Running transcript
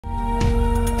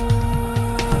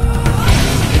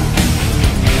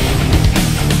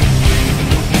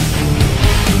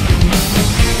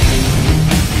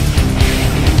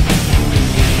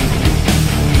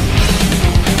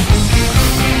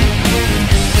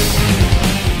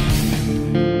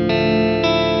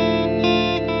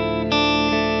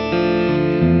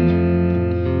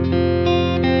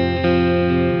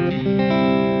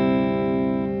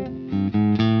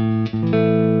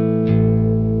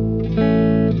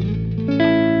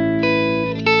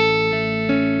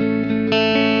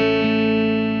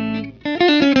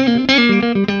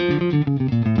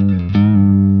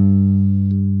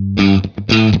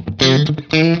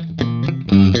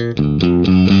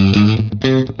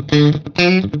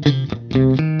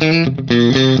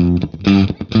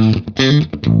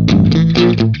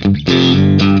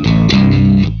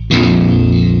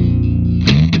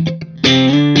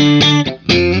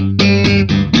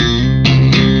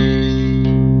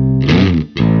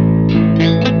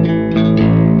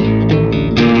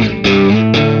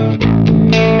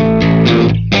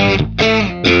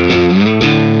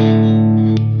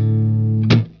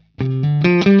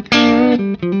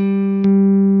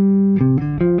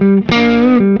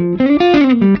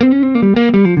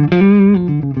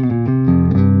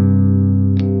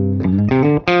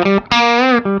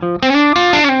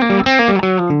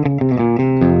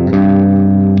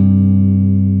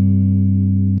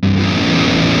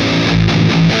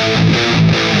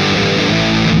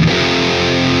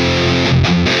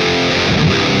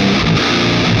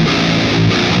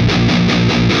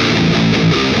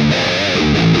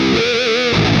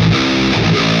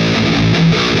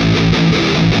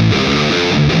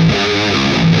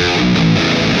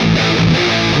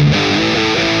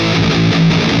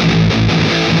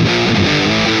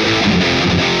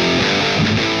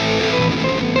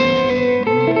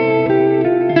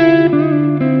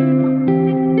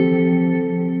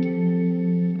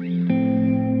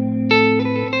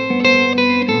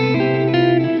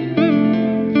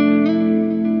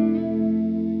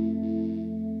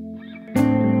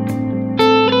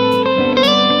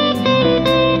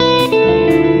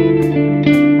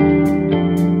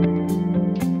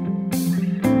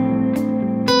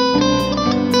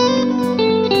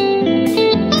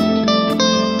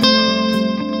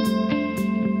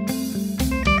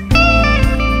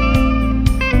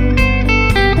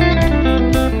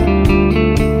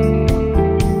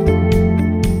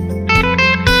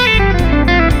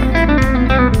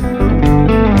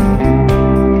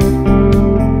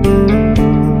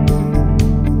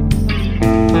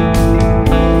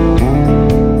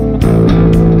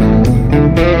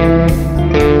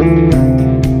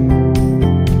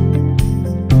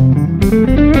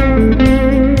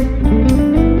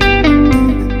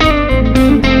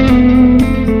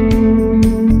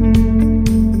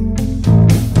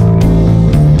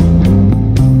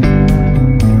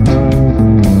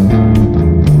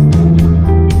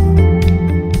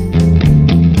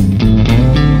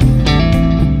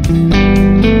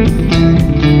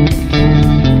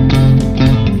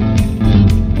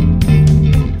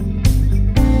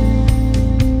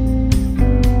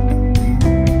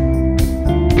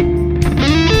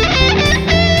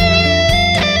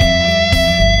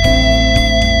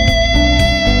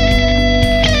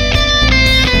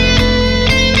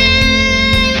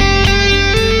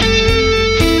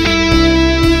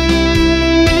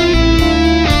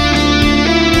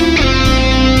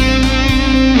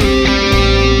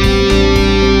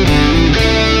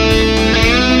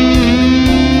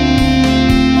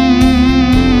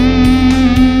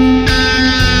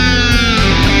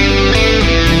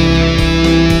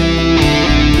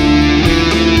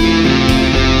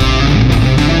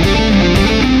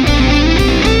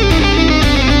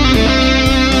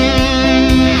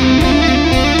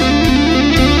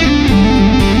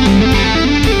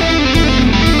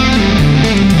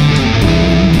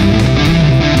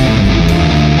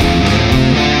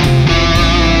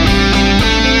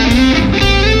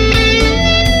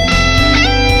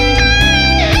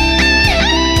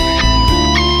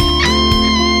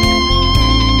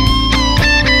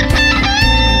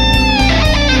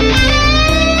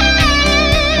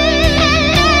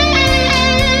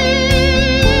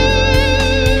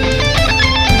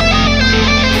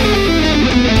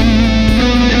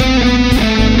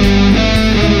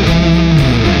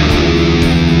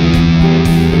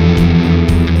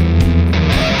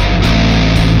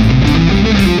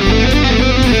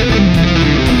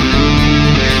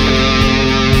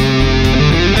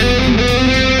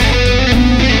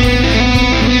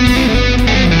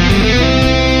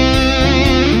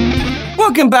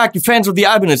Welcome back, you fans of the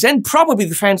Ibanez, and probably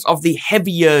the fans of the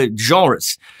heavier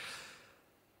genres,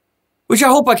 which I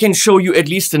hope I can show you at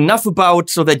least enough about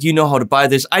so that you know how to buy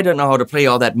this. I don't know how to play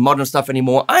all that modern stuff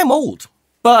anymore. I'm old,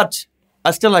 but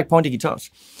I still like pointy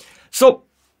guitars. So,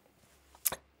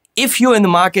 if you're in the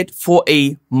market for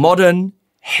a modern,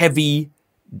 heavy,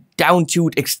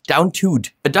 downtuned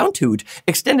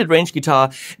extended range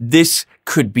guitar, this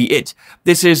could be it.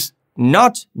 This is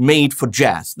not made for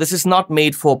jazz. This is not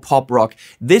made for pop rock.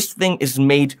 This thing is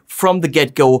made from the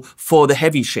get-go for the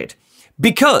heavy shit.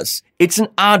 Because it's an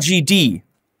RGD.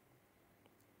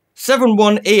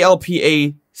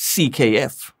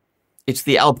 71ALPA-CKF. It's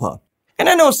the Alpa. And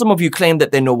I know some of you claim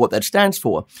that they know what that stands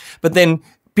for. But then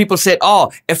people said,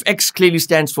 oh, FX clearly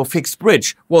stands for fixed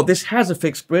bridge. Well, this has a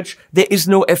fixed bridge. There is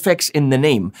no FX in the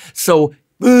name. So,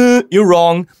 you're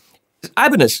wrong.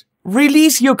 Ibanez,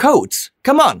 release your codes.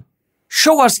 Come on.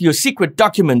 Show us your secret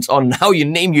documents on how you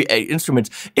name your instruments.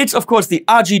 It's, of course, the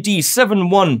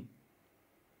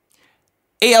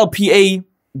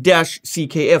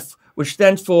RGD71ALPA-CKF, which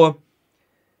stands for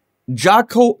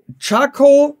Charcoal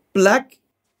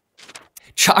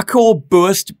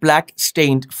Burst Black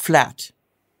Stained Flat.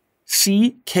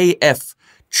 CKF.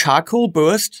 Charcoal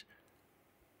Burst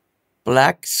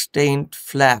Black Stained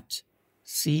Flat.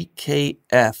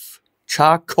 CKF.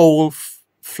 Charcoal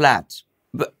Flat.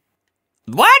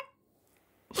 What?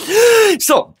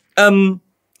 So,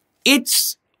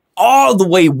 it's all the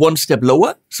way one step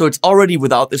lower. So it's already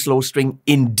without this low string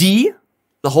in D.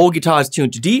 The whole guitar is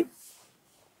tuned to D.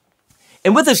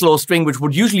 And with this low string, which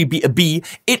would usually be a B,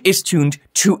 it is tuned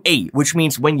to A, which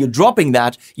means when you're dropping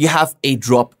that, you have a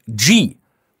drop G,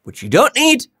 which you don't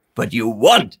need, but you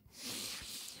want.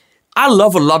 I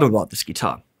love a lot about this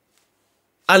guitar.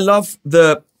 I love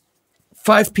the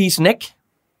 5-piece neck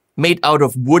made out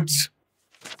of woods.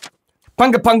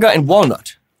 Punga Punga and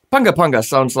walnut. Punga Punga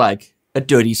sounds like a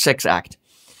dirty sex act.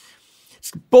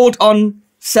 It's bolt-on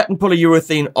satin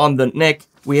polyurethane on the neck.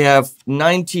 We have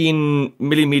 19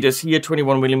 millimeters here,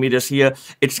 21 millimeters here.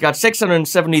 It's got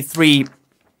 673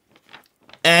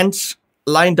 ants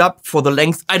lined up for the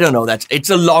length. I don't know that. It's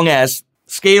a long-ass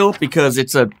scale because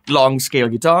it's a long scale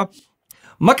guitar.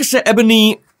 Moccasin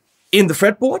ebony in the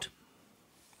fretboard,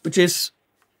 which is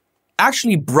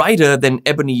actually brighter than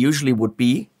ebony usually would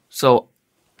be. So,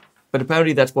 but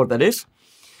apparently that's what that is.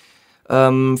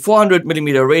 400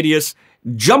 millimeter radius.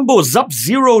 Jumbo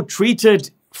Sub-Zero treated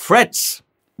frets.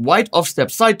 White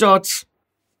off-step side dots.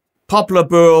 Poplar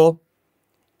burl.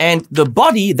 And the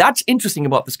body, that's interesting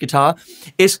about this guitar,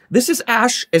 is this is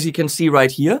ash, as you can see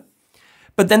right here.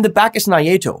 But then the back is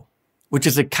Nieto, which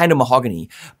is a kind of mahogany.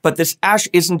 But this ash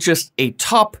isn't just a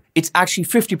top, it's actually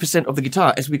 50% of the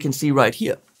guitar, as we can see right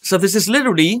here. So this is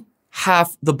literally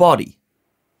half the body.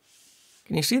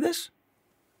 Can you see this?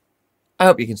 I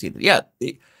hope you can see that. Yeah,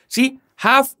 see?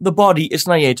 Half the body is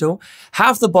Nieto,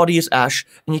 half the body is ash,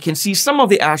 and you can see some of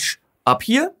the ash up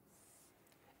here.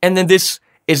 And then this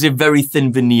is a very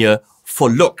thin veneer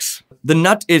for looks. The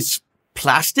nut is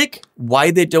plastic. Why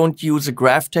they don't use a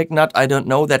Graphtec nut, I don't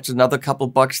know. That's another couple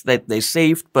bucks that they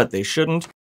saved, but they shouldn't.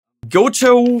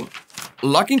 Goto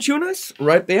locking tuners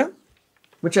right there,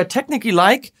 which I technically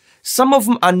like. Some of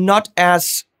them are not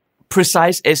as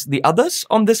precise as the others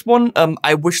on this one.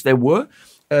 I wish they were.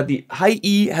 The high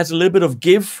E has a little bit of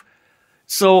give.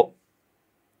 So,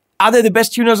 are they the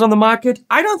best tuners on the market?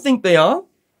 I don't think they are.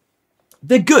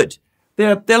 They're good.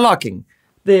 They're locking.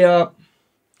 They are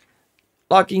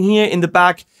locking here in the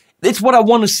back. It's what I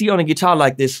want to see on a guitar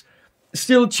like this.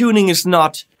 Still, tuning is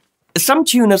not. Some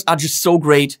tuners are just so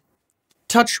great.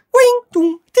 Touch, wing,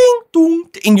 doom, ding, doom,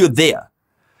 and you're there.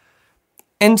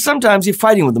 And sometimes you're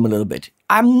fighting with them a little bit.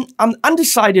 I'm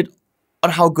undecided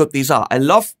on how good these are. I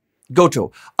love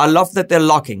Goto. I love that they're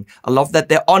locking. I love that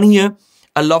they're on here.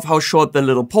 I love how short the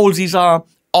little polesies are.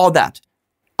 All that.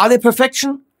 Are they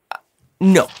perfection?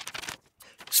 No.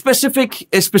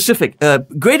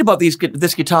 Great about this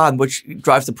guitar, which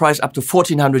drives the price up to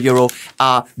 1,400 euro,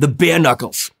 are the bare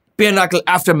knuckles. Bare knuckle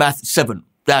Aftermath 7.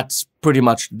 That's pretty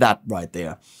much that right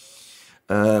there.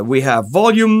 We have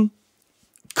volume,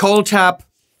 cold tap,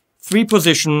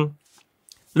 3-position,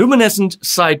 luminescent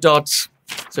side dots.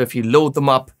 So if you load them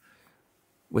up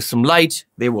with some light,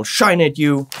 they will shine at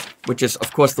you, which is,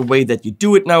 of course, the way that you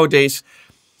do it nowadays.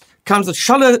 Comes with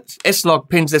Schuller S-Lock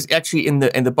pins. That's actually in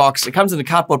the box. It comes in a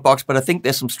cardboard box, but I think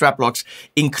there's some strap locks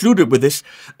included with this.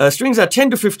 Strings are 10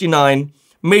 to 59,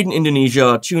 made in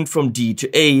Indonesia, tuned from D to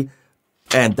A,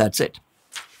 and that's it.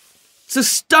 It's a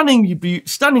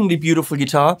stunningly beautiful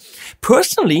guitar.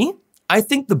 Personally, I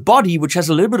think the body, which has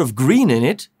a little bit of green in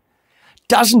it,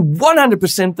 doesn't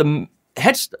 100%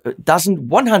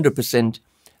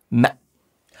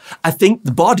 I think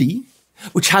the body,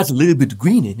 which has a little bit of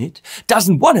green in it,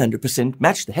 doesn't 100%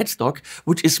 match the headstock,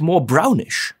 which is more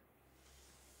brownish.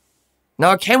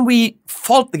 Now, can we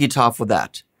fault the guitar for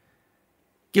that?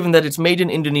 Given that it's made in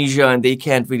Indonesia and they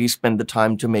can't really spend the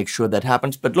time to make sure that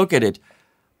happens. But look at it.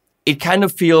 It kind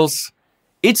of feels,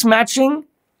 it's matching,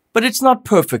 but it's not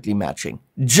perfectly matching.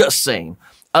 Just saying.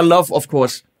 I love, of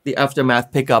course, the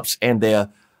Aftermath pickups and their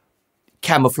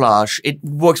camouflage. It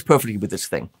works perfectly with this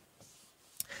thing.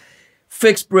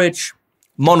 Fixed bridge,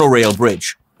 monorail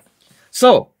bridge.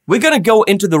 So, we're gonna go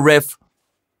into the Revv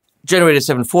Generator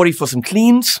 740 for some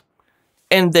cleans,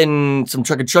 and then some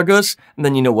chugga chuggers, and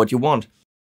then you know what you want.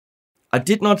 I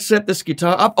did not set this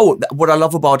guitar up. Oh, what I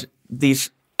love about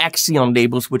these Axion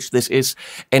labels, which this is,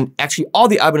 and actually all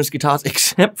the Ibanez guitars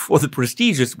except for the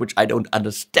Prestigious, which I don't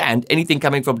understand. Anything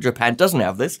coming from Japan doesn't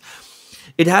have this.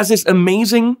 It has this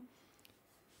amazing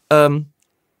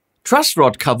truss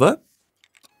rod cover,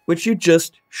 which you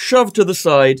just shove to the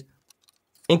side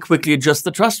and quickly adjust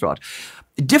the truss rod.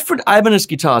 Different Ibanez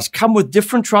guitars come with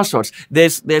different truss rods.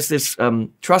 There's this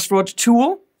truss rod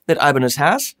tool that Ibanez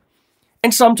has,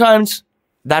 and sometimes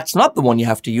that's not the one you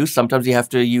have to use. Sometimes you have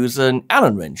to use an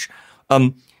Allen wrench.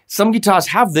 Some guitars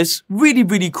have this really,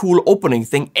 really cool opening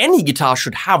thing. Any guitar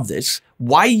should have this.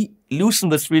 Why loosen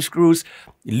the 3 screws?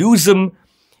 Lose them.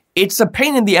 It's a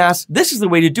pain in the ass. This is the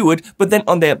way to do it. But then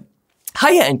on their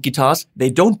higher end guitars, they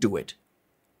don't do it.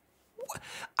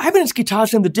 Ibanez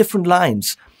guitars in the different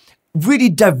lines really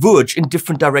diverge in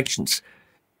different directions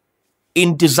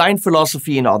in design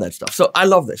philosophy and all that stuff. So I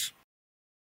love this.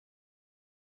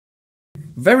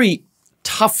 Very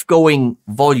tough going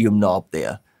volume knob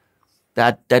there.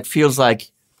 That feels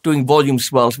like doing volume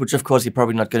swells, which of course you're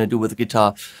probably not going to do with a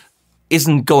guitar,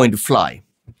 isn't going to fly.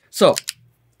 So,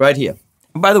 right here.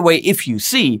 And by the way, if you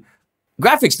see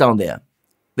graphics down there,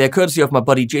 they're courtesy of my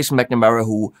buddy Jason McNamara,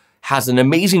 who has an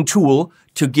amazing tool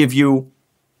to give you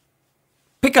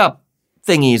pickup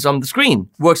thingies on the screen.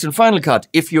 Works in Final Cut.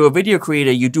 If you're a video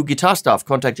creator, you do guitar stuff,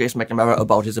 contact Jason McNamara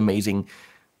about his amazing,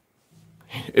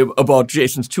 about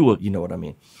Jason's tool, you know what I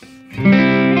mean.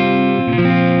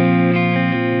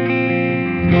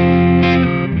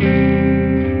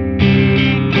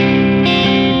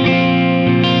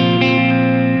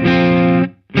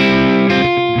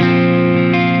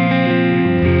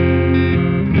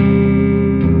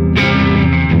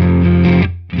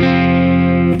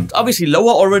 It's obviously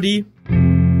lower already.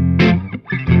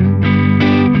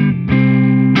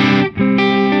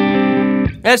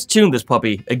 Let's tune this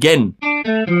puppy again.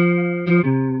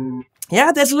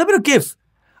 Yeah, there's a little bit of give.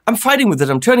 I'm fighting with it.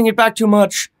 I'm turning it back too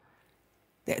much.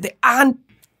 They aren't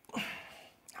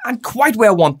quite where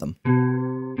I want them.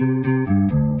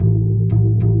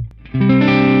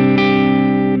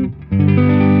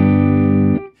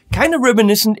 Kind of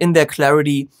reminiscent in their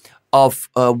clarity of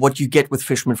what you get with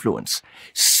Fishman Fluence.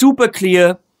 Super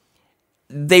clear.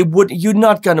 You're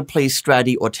not gonna play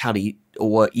Stratty or Tally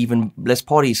or even Les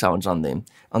Paul sounds on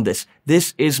this.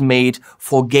 This is made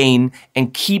for gain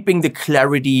and keeping the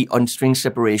clarity on string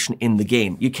separation in the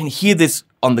game. You can hear this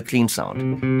on the clean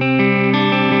sound.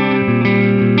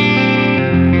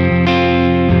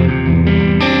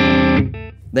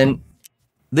 Then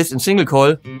this in single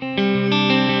coil.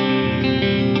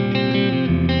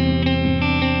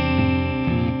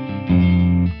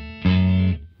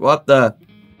 What the?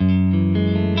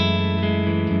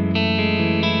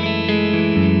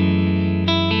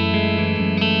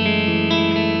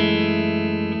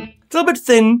 It's a little bit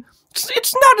thin.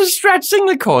 It's not a Strat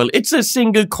single coil. It's a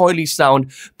single coily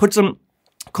sound. Put some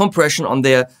compression on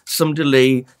there, some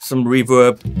delay, some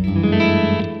reverb.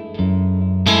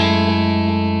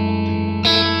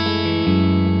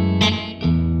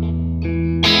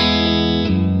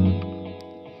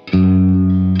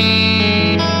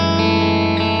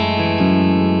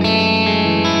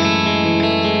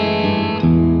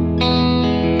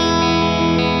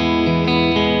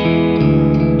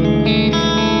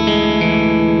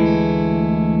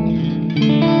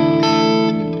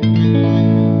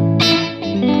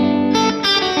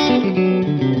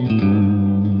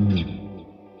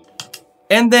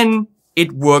 And then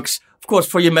it works, of course,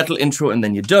 for your metal intro, and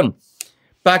then you're done.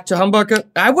 Back to humbucker.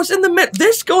 I was in the middle.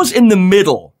 This goes in the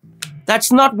middle.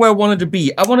 That's not where I wanted to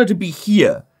be. I wanted to be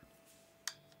here.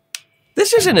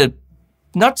 This is in a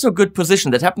not so good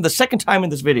position. That happened the second time in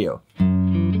this video.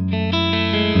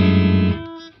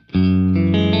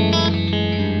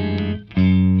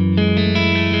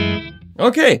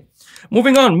 Okay,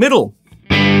 moving on, middle.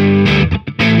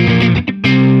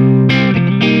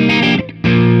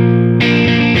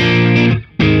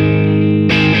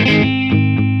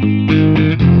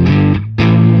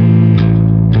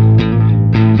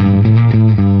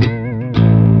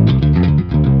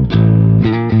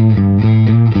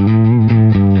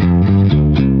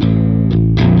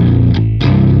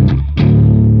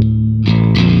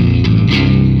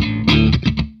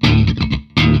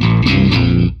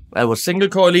 That was single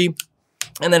coily,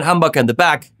 and then humbucker in the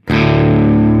back.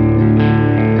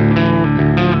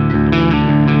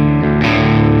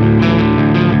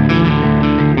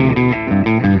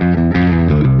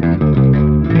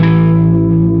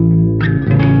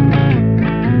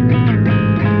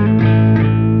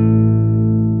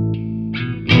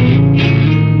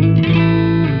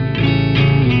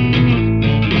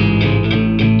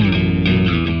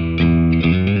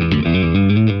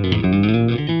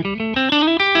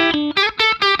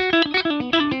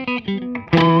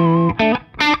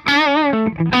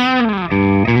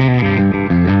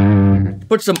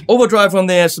 Put some overdrive on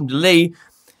there, some delay,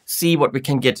 see what we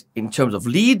can get in terms of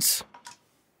leads.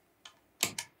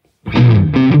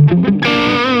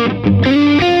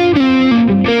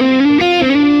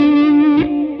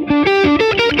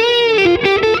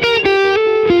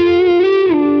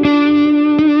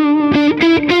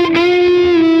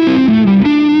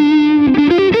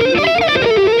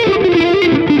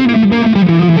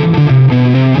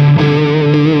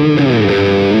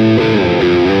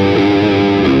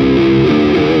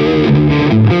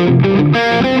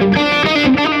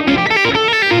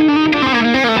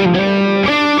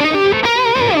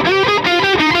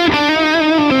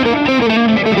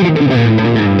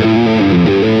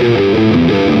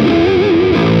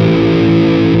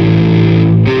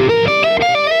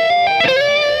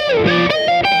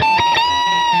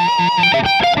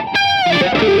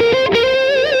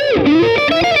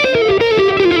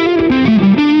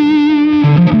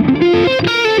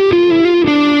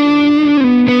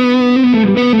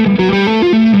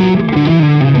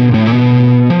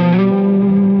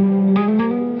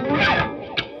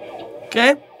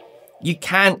 Okay, you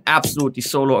can absolutely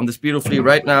solo on this beautifully.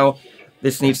 Right now,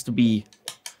 this needs to be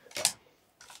a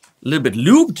little bit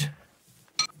looped.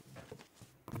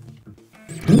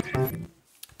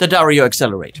 The Dario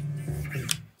accelerate.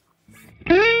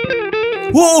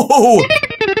 Whoa!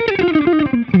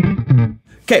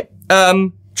 Okay,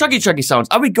 chuggy sounds.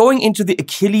 Are we going into the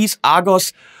Achilles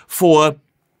Argos for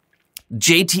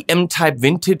JTM type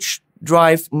vintage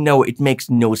drive? No, it makes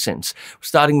no sense.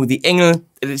 Starting with the Engl,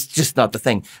 it's just not the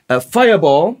thing.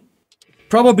 Fireball,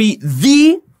 probably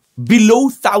the below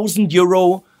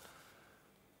 €1,000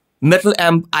 metal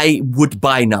amp I would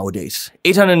buy nowadays.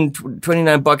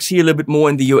 829 bucks here, a little bit more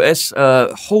in the US.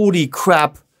 Holy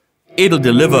crap, it'll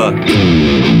deliver.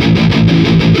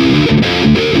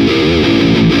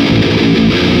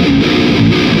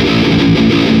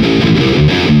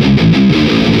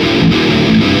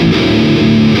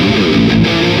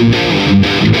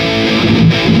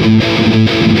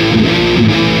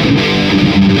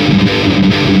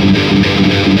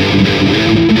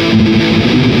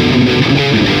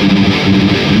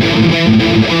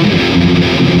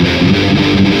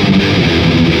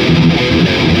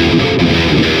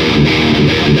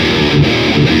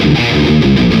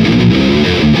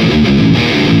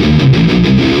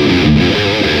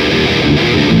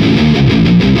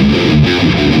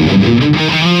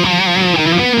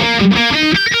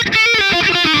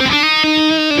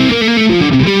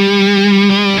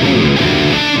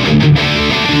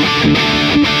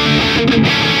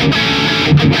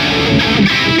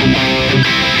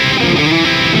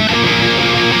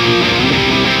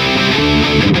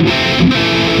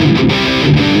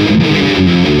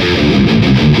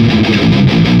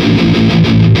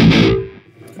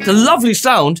 It's a lovely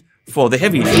sound for the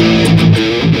heavies.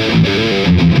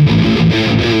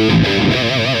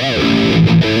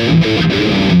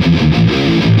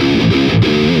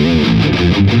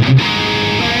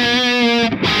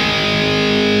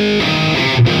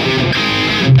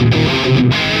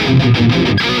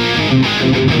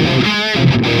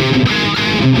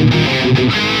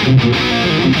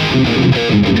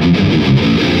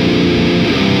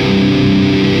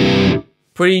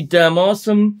 Pretty damn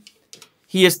awesome.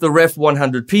 Here's the Revv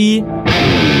 100p.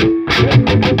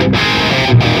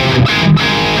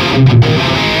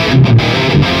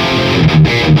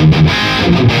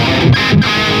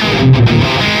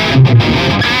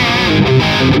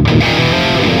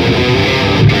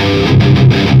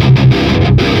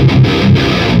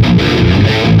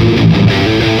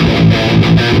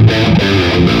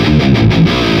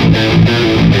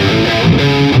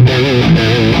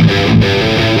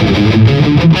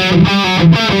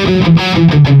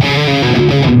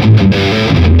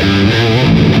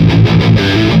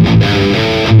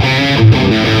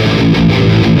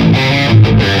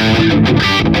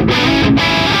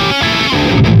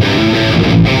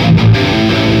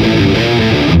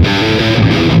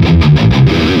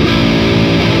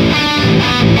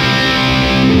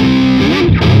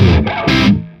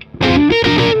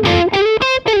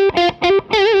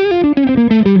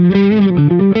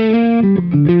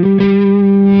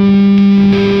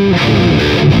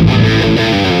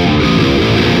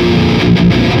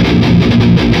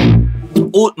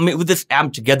 With this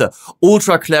amp together,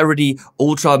 ultra clarity,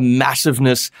 ultra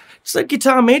massiveness. It's a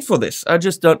guitar made for this. I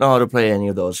just don't know how to play any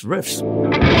of those riffs.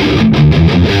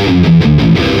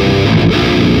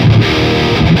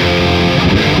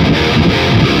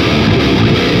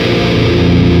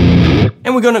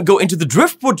 And we're gonna go into the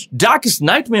Driftwood Darkest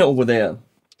Nightmare over there,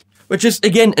 which is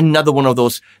again another one of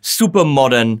those super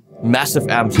modern massive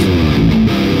amps.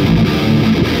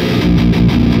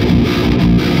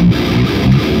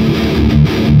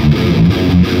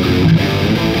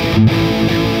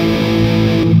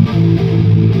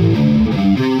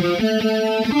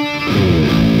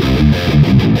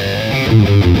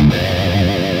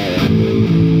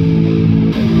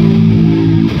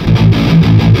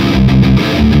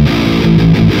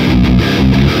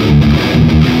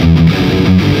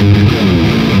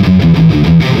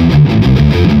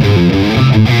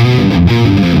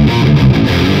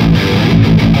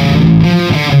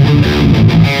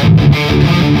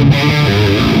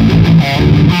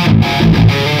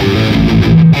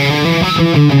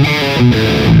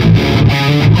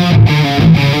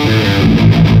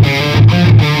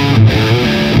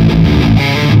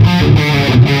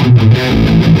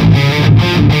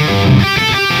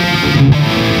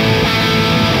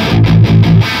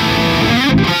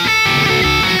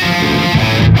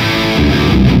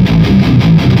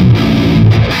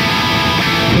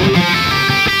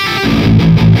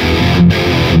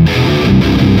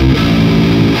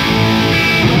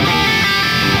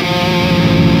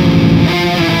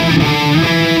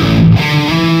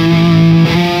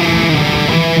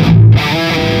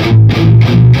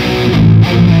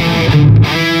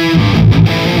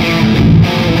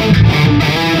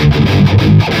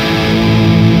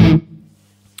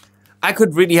 I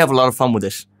could really have a lot of fun with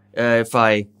this if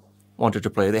I wanted to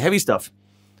play the heavy stuff.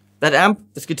 That amp,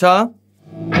 this guitar.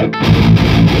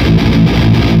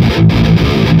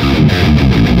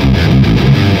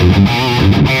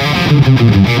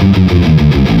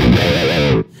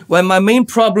 Well, my main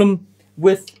problem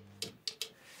with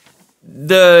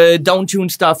the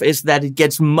downtuned stuff is that it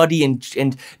gets muddy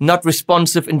and not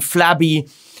responsive and flabby.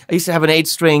 I used to have an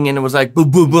 8-string and it was like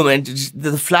boom, boom, boom, and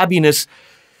the flabbiness.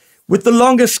 With the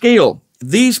longer scale,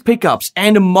 these pickups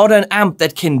and a modern amp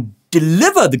that can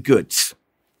deliver the goods,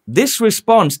 this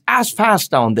responds as fast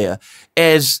down there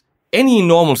as any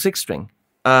normal 6-string.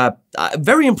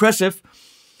 Very impressive.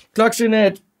 Clocks in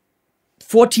at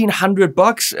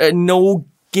 $1,400. No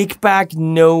gig bag,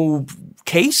 no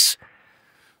case.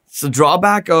 It's the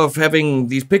drawback of having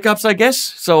these pickups, I guess.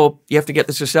 So you have to get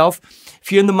this yourself.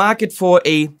 If you're in the market for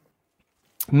a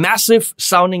massive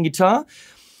sounding guitar,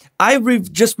 I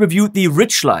just reviewed the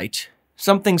Richlight.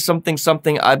 Something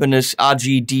Ibanez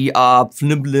RGD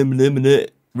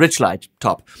Richlight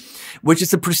top, which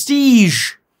is a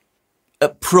prestige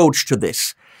approach to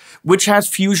this, which has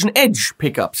Fusion Edge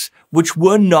pickups, which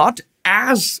were not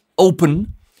as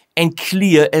open and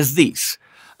clear as these.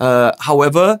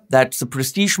 However, that's a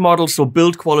prestige model, so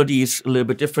build quality is a little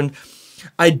bit different.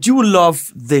 I do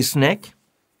love this neck.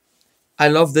 I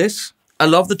love this. I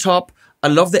love the top. I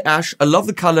love the ash. I love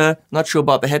the color. Not sure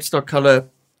about the headstock color.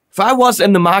 If I was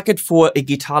in the market for a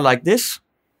guitar like this,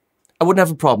 I wouldn't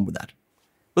have a problem with that.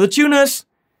 With the tuners,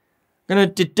 I'm gonna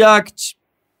deduct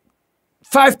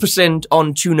 5%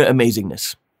 on tuner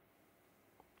amazingness.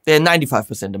 They're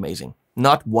 95% amazing,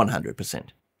 not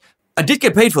 100%. I did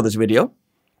get paid for this video,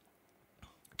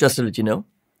 just to let you know.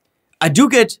 I do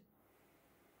get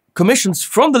commissions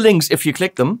from the links if you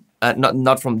click them.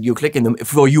 Not from you clicking them,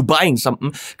 for you buying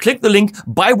something. Click the link,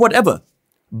 buy whatever.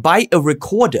 Buy a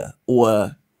recorder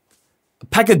or a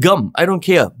pack of gum, I don't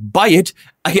care. Buy it,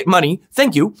 I get money,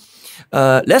 thank you.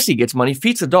 Leslie gets money,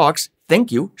 feeds the dogs,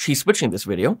 thank you. She's switching this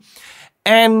video.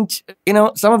 And, you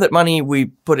know, some of that money we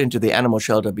put into the animal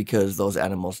shelter because those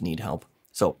animals need help.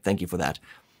 So, thank you for that.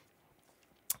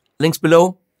 Links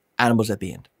below, animals at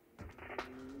the end.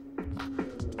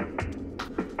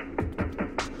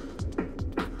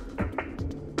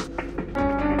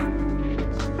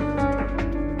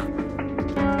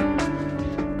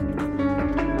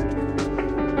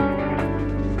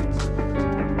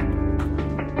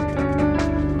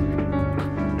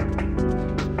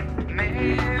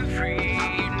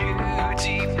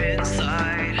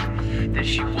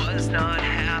 She was not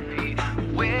happy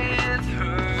with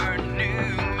her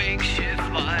new makeshift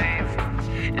life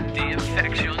and the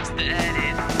infections that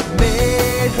it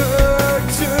made her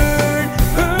turn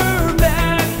her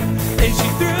back, and she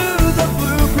threw the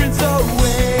blueprints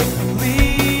away,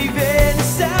 leaving a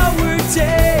sour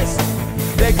taste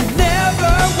that could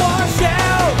never wash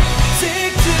out.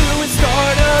 Take two and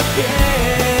start again.